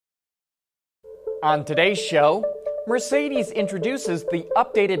On today's show, Mercedes introduces the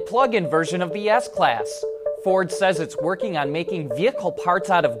updated plug-in version of the S-Class. Ford says it's working on making vehicle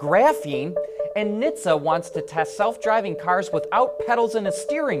parts out of graphene, and NHTSA wants to test self-driving cars without pedals and a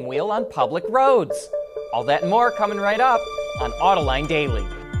steering wheel on public roads. All that and more coming right up on Autoline Daily.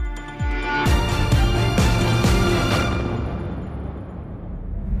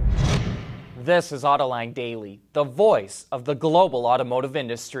 This is Autoline Daily, the voice of the global automotive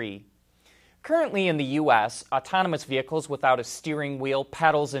industry. Currently in the U.S., autonomous vehicles without a steering wheel,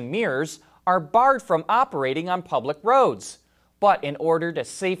 pedals, and mirrors are barred from operating on public roads. But in order to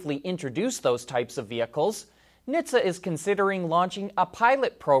safely introduce those types of vehicles, NHTSA is considering launching a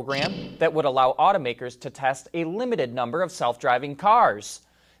pilot program that would allow automakers to test a limited number of self-driving cars.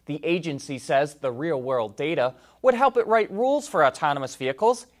 The agency says the real-world data would help it write rules for autonomous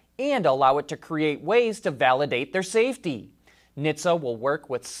vehicles and allow it to create ways to validate their safety. NHTSA will work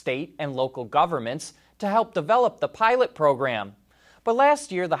with state and local governments to help develop the pilot program. But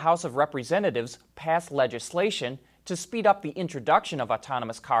last year, the House of Representatives passed legislation to speed up the introduction of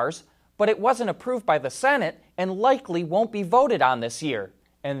autonomous cars, but it wasn't approved by the Senate and likely won't be voted on this year.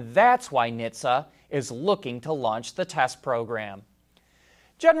 And that's why NHTSA is looking to launch the test program.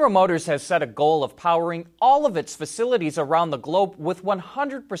 General Motors has set a goal of powering all of its facilities around the globe with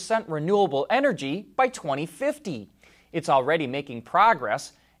 100% renewable energy by 2050. It's already making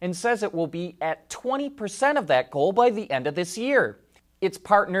progress and says it will be at 20% of that goal by the end of this year. It's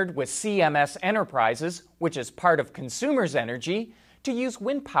partnered with CMS Enterprises, which is part of Consumers Energy, to use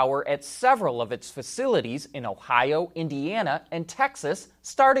wind power at several of its facilities in Ohio, Indiana, and Texas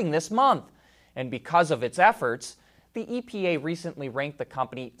starting this month. And because of its efforts, the EPA recently ranked the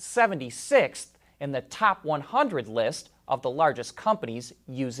company 76th in the top 100 list of the largest companies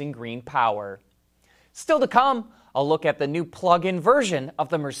using green power. Still to come, a look at the new plug-in version of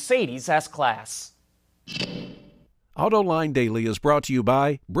the Mercedes S-Class. Autoline Daily is brought to you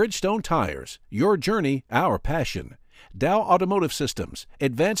by Bridgestone Tires, your journey, our passion. Dow Automotive Systems,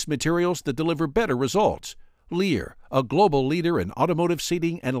 advanced materials that deliver better results. Lear, a global leader in automotive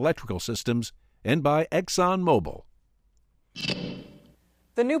seating and electrical systems. And by ExxonMobil.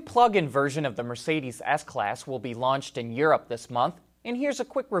 The new plug-in version of the Mercedes S-Class will be launched in Europe this month, and here's a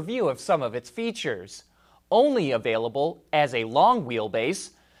quick review of some of its features. Only available as a long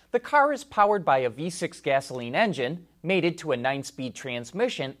wheelbase, the car is powered by a V6 gasoline engine, mated to a 9-speed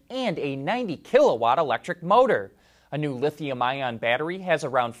transmission, and a 90-kilowatt electric motor. A new lithium-ion battery has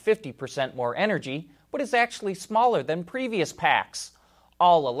around 50% more energy, but is actually smaller than previous packs.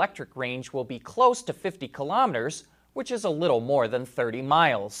 All-electric range will be close to 50 kilometers, which is a little more than 30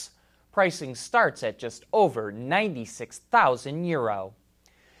 miles. Pricing starts at just over €96,000.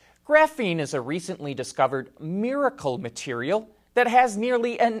 Graphene is a recently discovered miracle material that has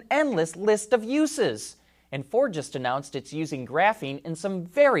nearly an endless list of uses. And Ford just announced it's using graphene in some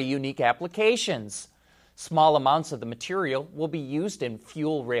very unique applications. Small amounts of the material will be used in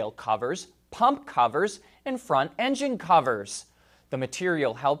fuel rail covers, pump covers, and front engine covers. The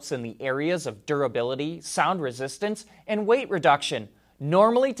material helps in the areas of durability, sound resistance, and weight reduction.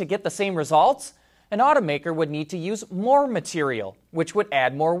 Normally, to get the same results, an automaker would need to use more material, which would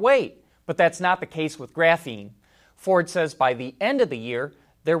add more weight. But that's not the case with graphene. Ford says by the end of the year,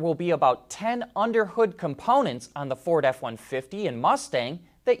 there will be about 10 underhood components on the Ford F-150 and Mustang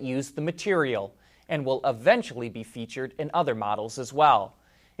that use the material, and will eventually be featured in other models as well.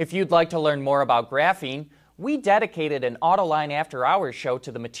 If you'd like to learn more about graphene, we dedicated an Autoline After Hours show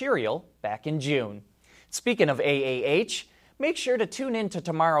to the material back in June. Speaking of AAH, make sure to tune in to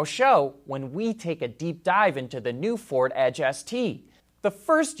tomorrow's show when we take a deep dive into the new Ford Edge ST, the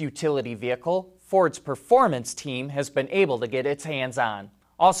first utility vehicle Ford's performance team has been able to get its hands on.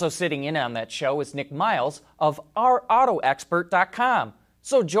 Also sitting in on that show is Nick Miles of OurAutoExpert.com,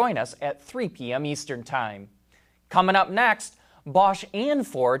 so join us at 3 p.m. Eastern Time. Coming up next, Bosch and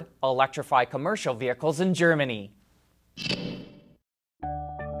Ford electrify commercial vehicles in Germany.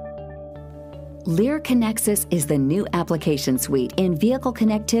 Lear Connexus is the new application suite in vehicle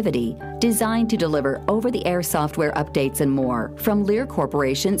connectivity designed to deliver over-the-air software updates and more from Lear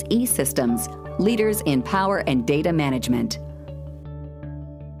Corporation's E-Systems, leaders in power and data management.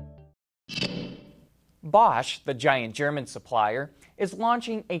 Bosch, the giant German supplier, is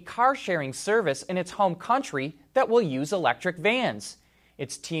launching a car-sharing service in its home country that will use electric vans.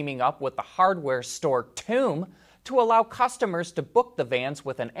 It's teaming up with the hardware store Toom to allow customers to book the vans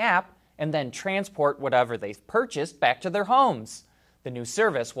with an app and then transport whatever they've purchased back to their homes. The new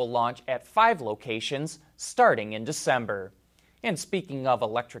service will launch at 5 locations starting in December. And speaking of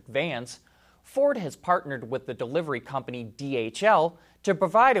electric vans, Ford has partnered with the delivery company DHL to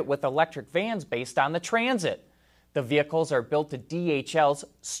provide it with electric vans based on the Transit. The vehicles are built to DHL's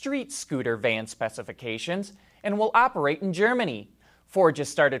street scooter van specifications and will operate in Germany. Ford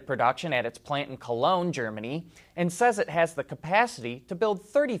just started production at its plant in Cologne, Germany, and says it has the capacity to build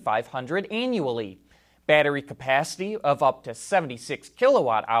 3,500 annually. Battery capacity of up to 76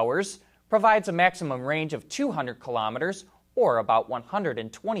 kilowatt hours provides a maximum range of 200 kilometers or about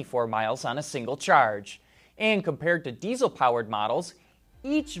 124 miles on a single charge. And compared to diesel-powered models,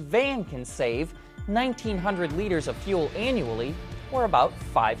 each van can save 1,900 liters of fuel annually, or about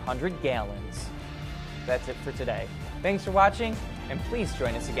 500 gallons. That's it for today. Thanks for watching, and please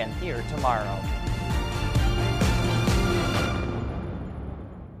join us again here tomorrow.